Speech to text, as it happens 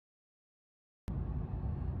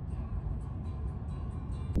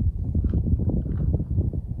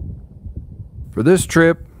For this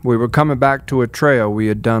trip, we were coming back to a trail we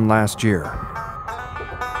had done last year.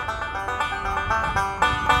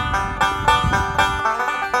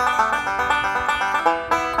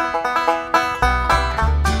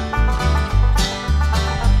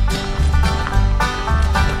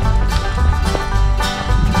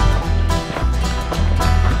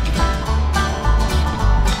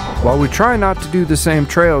 While we try not to do the same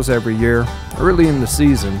trails every year, early in the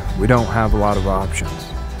season, we don't have a lot of options.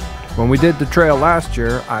 When we did the trail last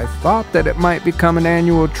year, I thought that it might become an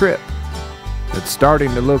annual trip. It's starting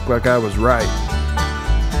to look like I was right.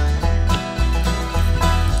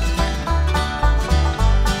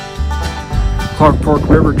 Clark Fork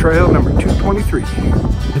River Trail number 223.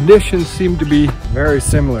 Conditions seem to be very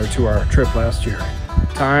similar to our trip last year.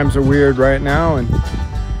 Times are weird right now, and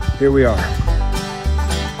here we are.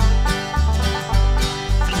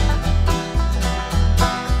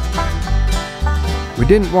 We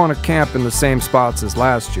didn't want to camp in the same spots as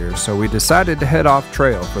last year, so we decided to head off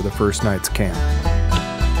trail for the first night's camp.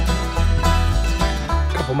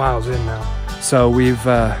 A couple miles in now. So we've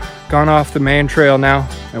gone off the main trail now,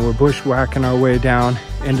 and we're bushwhacking our way down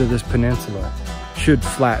into this peninsula. Should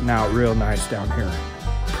flatten out real nice down here.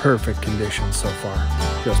 Perfect conditions so far,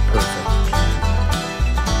 just perfect.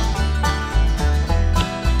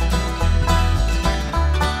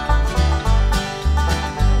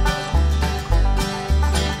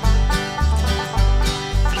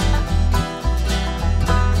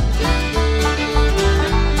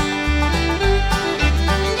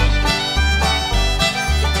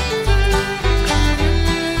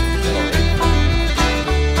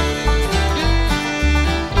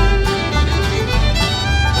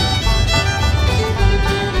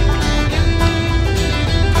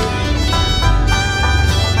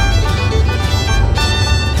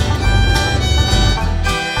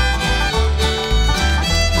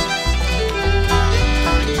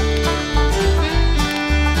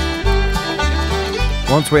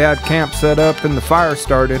 Once we had camp set up and the fire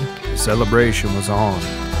started, the celebration was on.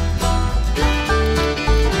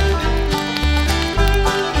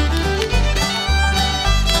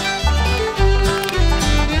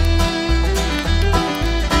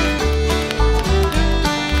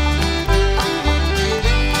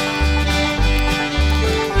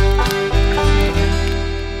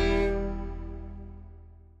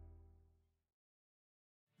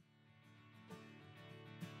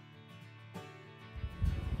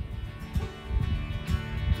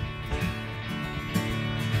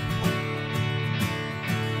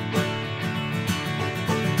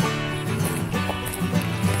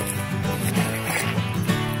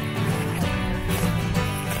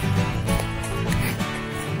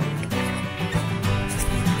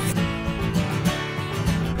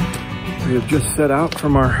 We have just set out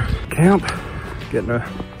from our camp, getting a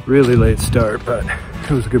really late start, but it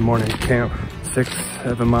was a good morning at camp.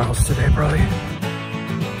 6-7 miles today probably.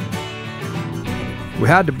 We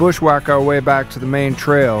had to bushwhack our way back to the main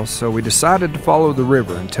trail, so we decided to follow the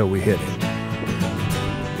river until we hit it.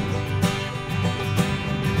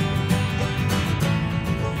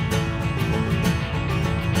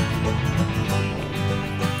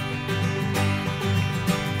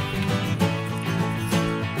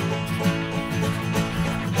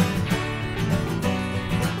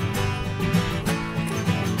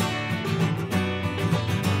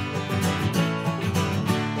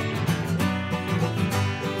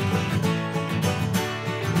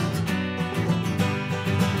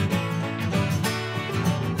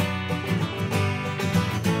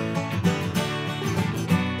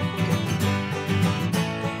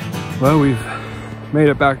 Well, we've made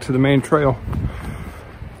it back to the main trail.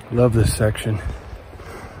 Love this section.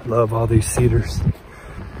 Love all these cedars.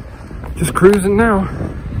 Just cruising now.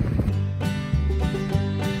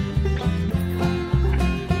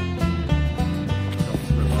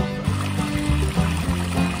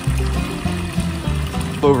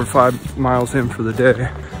 Over 5 miles in for the day.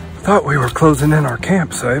 Thought we were closing in our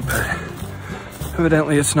campsite, but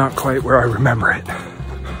evidently it's not quite where I remember it.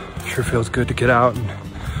 Sure feels good to get out and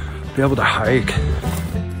be able to hike.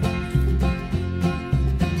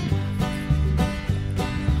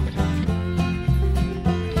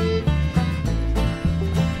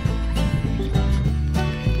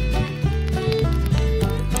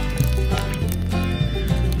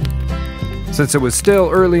 Since it was still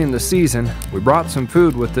early in the season, we brought some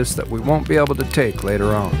food with us that we won't be able to take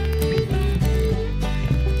later on.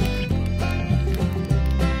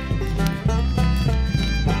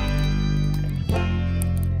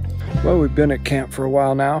 Well, we've been at camp for a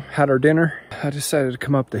while now, had our dinner. I decided to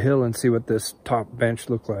come up the hill and see what this top bench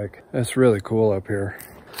looked like. It's really cool up here.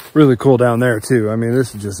 Really cool down there too. I mean,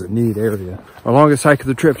 this is just a neat area. Our longest hike of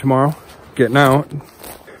the trip tomorrow. Getting out,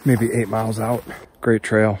 maybe 8 miles out. Great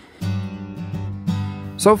trail.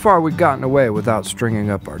 So far we've gotten away without stringing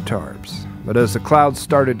up our tarps. But as the clouds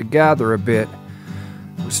started to gather a bit,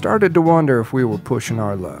 we started to wonder if we were pushing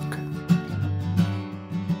our luck.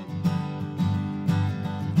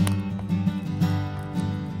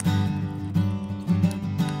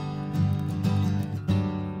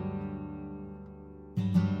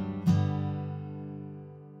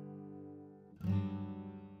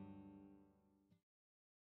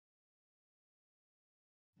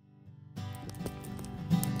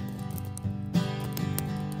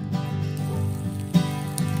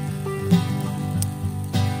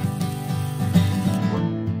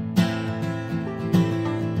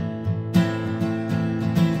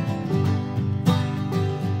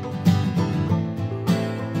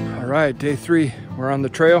 All right, day 3, we're on the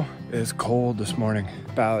trail. It's cold this morning,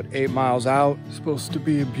 about 8 miles out. It's supposed to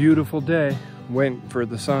be a beautiful day. Waiting for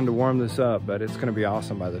the sun to warm this up, but it's gonna be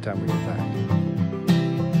awesome by the time we get back.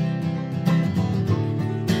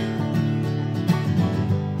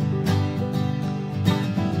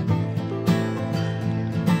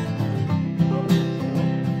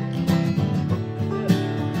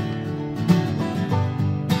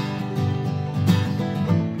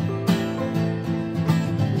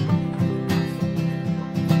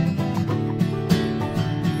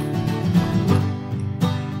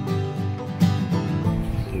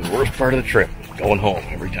 Worst part of the trip, going home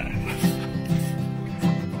every time.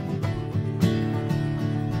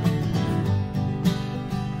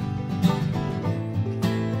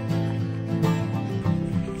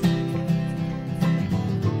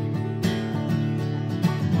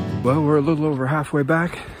 Well, we're a little over halfway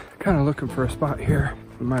back. Kind of looking for a spot here.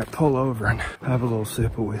 We might pull over and have a little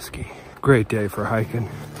sip of whiskey. Great day for hiking.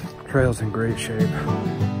 Trail's in great shape.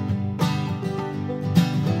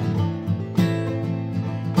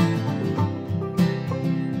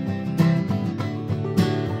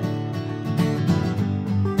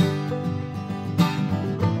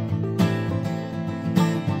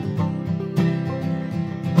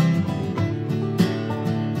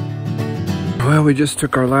 Well, we just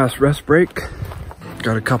took our last rest break.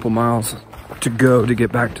 Got a couple miles to go to get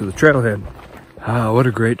back to the trailhead. Ah, what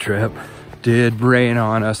a great trip. Did rain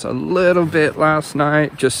on us a little bit last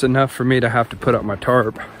night, just enough for me to have to put up my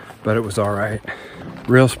tarp, but it was all right.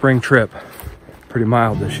 Real spring trip. Pretty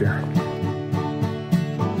mild this year.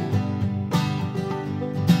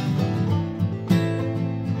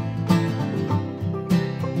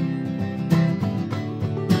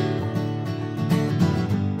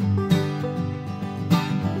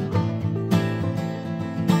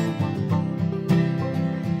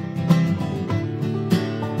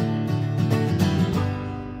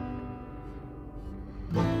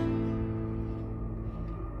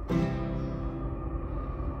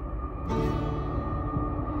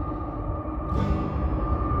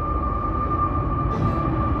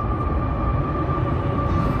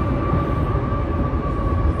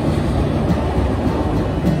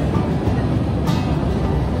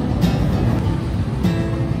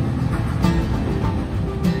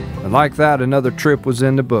 And like that, another trip was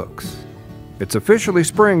in the books. It's officially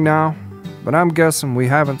spring now, but I'm guessing we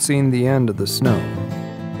haven't seen the end of the snow.